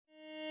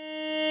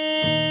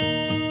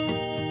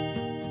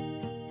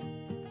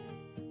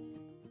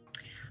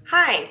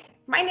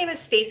My name is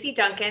Stacy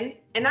Duncan,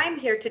 and I'm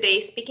here today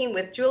speaking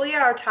with Giulia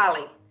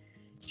Artalli.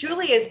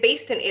 Giulia is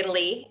based in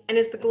Italy and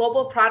is the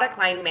Global Product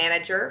Line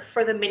Manager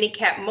for the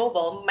MiniCapt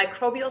Mobile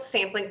microbial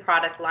sampling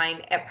product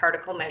line at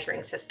Particle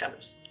Measuring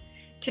Systems.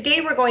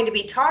 Today we're going to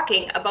be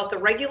talking about the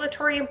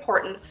regulatory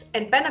importance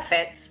and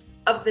benefits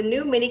of the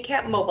new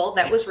MiniCapt Mobile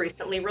that was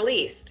recently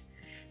released.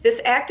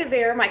 This active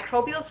air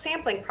microbial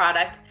sampling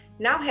product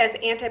now has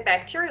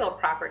antibacterial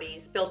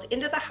properties built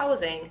into the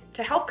housing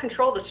to help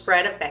control the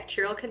spread of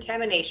bacterial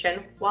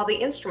contamination while the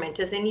instrument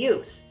is in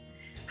use.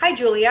 Hi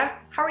Giulia,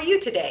 how are you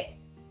today?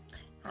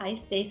 Hi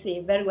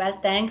Stacy, very well,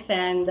 thanks,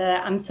 and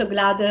I'm so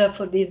glad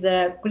for this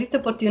great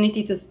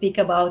opportunity to speak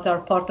about our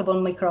portable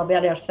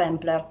microbial air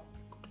sampler.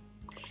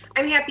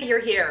 I'm happy you're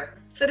here.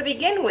 So to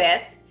begin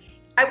with,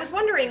 I was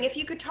wondering if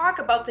you could talk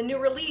about the new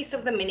release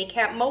of the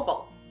MiniCapt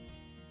Mobile.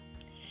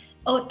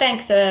 Oh,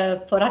 thanks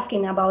for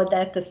asking about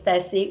that,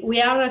 Stacy.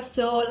 We are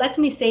so, let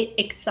me say,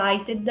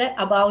 excited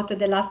about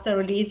the last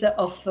release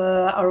of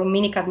our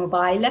MiniCapt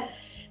Mobile,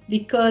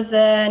 because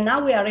now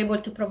we are able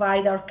to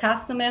provide our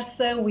customers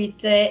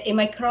with a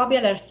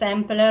microbial air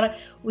sampler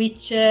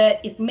which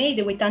is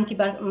made with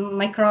antibacterial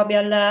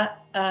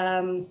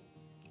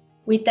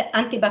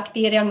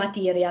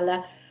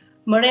material.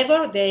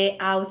 Moreover, the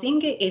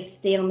housing is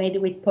still made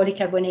with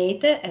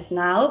polycarbonate as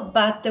now,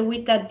 but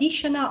with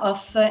addition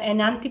of an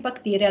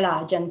antibacterial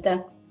agent.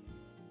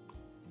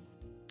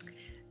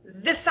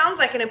 This sounds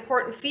like an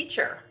important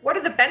feature. What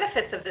are the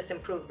benefits of this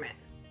improvement?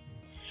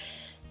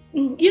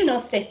 You know,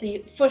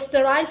 Stacy, for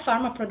sterile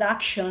pharma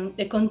production,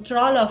 the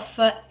control of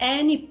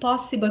any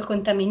possible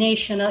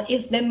contamination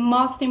is the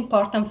most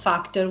important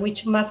factor,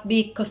 which must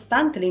be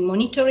constantly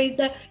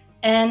monitored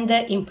and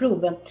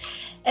improved.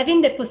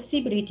 Having the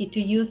possibility to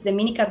use the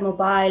MiniCapt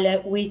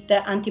Mobile with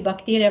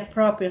antibacterial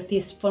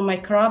properties for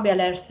microbial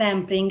air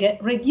sampling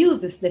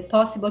reduces the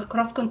possible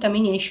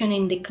cross-contamination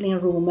in the clean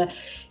room.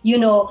 You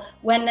know,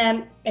 when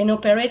an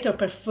operator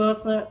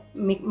performs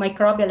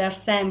microbial air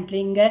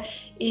sampling,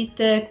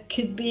 it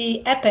could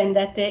be happen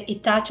that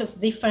it touches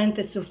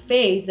different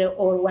surface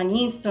or one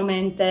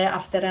instrument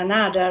after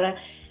another.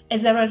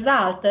 As a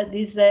result,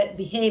 this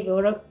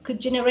behavior could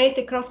generate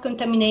a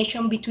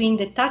cross-contamination between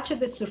the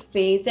touched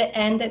surface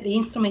and the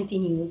instrument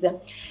in use.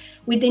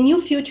 With the new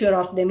feature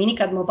of the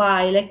MiniCapt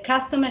Mobile,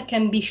 customer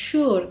can be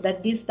sure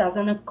that this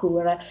doesn't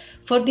occur.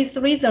 For this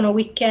reason,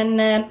 we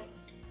can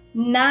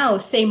now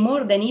say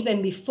more than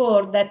even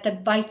before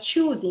that by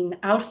choosing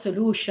our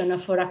solution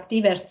for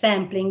active air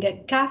sampling,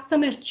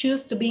 customers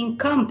choose to be in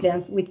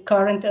compliance with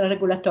current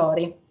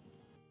regulatory.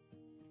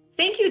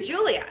 Thank you,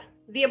 Giulia.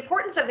 The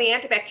importance of the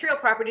antibacterial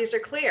properties are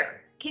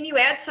clear. Can you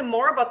add some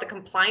more about the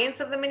compliance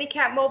of the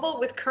MiniCapt Mobile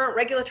with current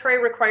regulatory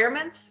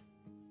requirements?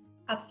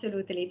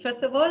 Absolutely.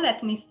 First of all,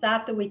 let me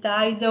start with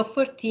ISO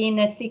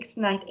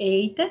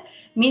 14698.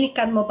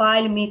 MiniCapt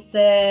Mobile meets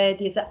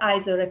these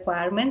ISO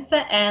requirements,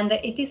 and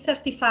it is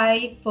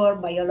certified for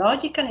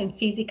biological and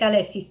physical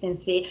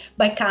efficiency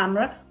by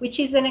CAMR, which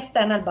is an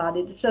external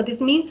body. So this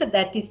means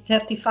that it's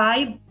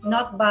certified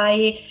not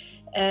by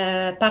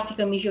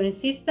particle measuring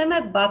system,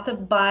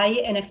 but by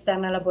an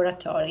external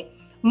laboratory.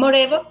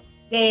 Moreover,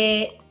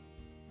 the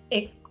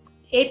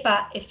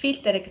HEPA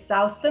filter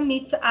exhaust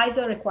meets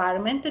ISO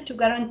requirement to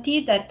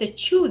guarantee that the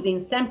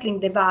choosing sampling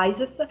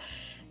devices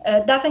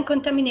doesn't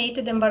contaminate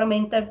the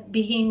environment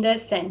being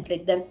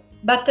sampled.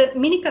 But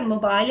MiniCapt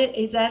Mobile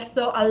is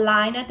also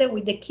aligned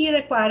with the key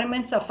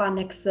requirements of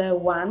Annex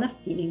 1,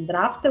 still in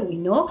draft, we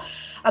know,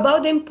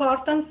 about the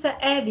importance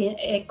of having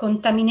a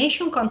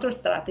contamination control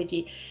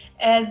strategy.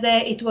 As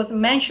it was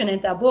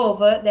mentioned above,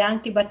 the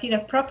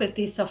antibacterial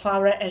properties of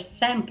our air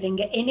sampling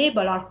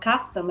enable our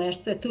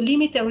customers to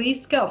limit the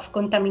risk of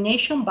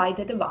contamination by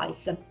the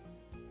device.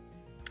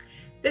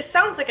 This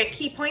sounds like a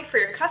key point for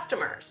your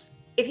customers.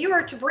 If you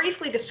were to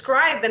briefly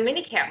describe the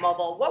MiniCapt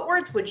Mobile, what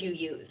words would you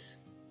use?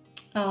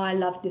 Oh, I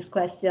love this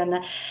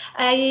question.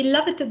 I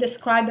love to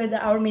describe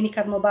our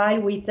MiniCapt Mobile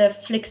with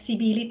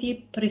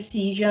flexibility,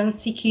 precision,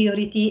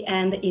 security,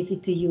 and easy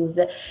to use.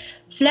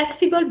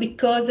 Flexible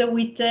because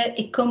with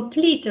a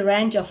complete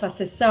range of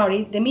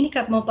accessories, the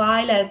MiniCapt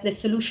Mobile has the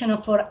solution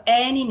for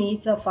any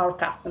needs of our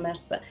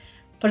customers.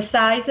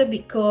 Precise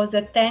because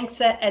thanks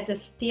to the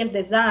steel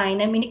design,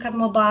 MiniCapt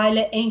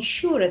Mobile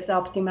ensures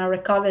optimal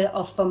recovery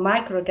of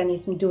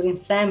microorganisms during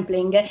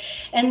sampling,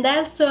 and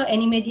also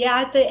an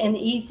immediate and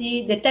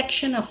easy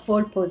detection of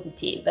false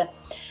positive.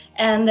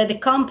 And the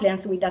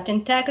compliance with data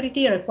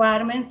integrity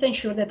requirements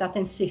ensure the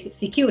data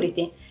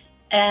security.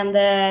 And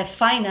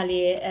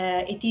finally,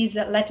 it is,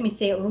 let me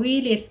say,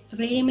 really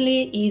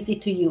extremely easy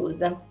to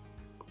use.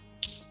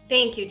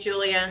 Thank you,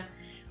 Giulia.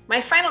 My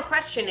final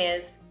question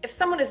is, if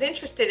someone is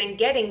interested in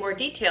getting more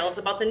details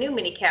about the new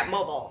MiniCapt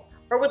Mobile,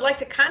 or would like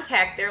to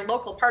contact their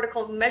local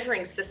particle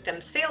measuring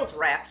system sales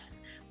reps,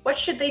 what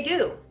should they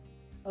do?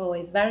 Oh,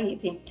 it's very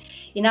easy.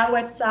 In our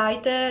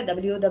website,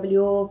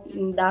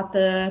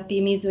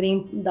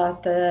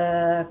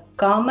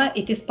 www.pmeasuring.com,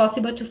 it is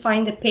possible to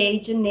find a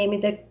page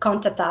named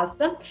Contact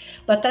Us,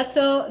 but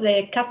also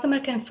the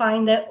customer can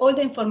find all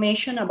the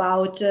information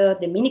about the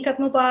MiniCapt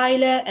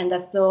Mobile and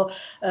also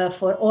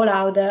for all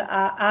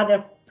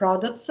other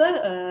products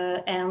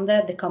and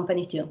the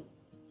company too.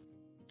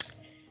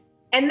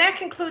 And that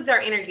concludes our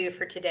interview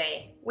for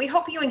today. We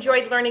hope you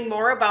enjoyed learning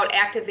more about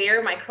Active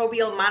Air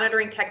microbial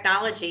monitoring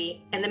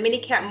technology and the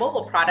MiniCapt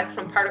Mobile product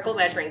from Particle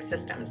Measuring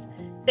Systems.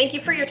 Thank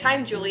you for your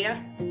time,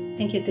 Giulia.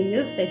 Thank you to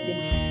you,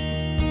 Stacy.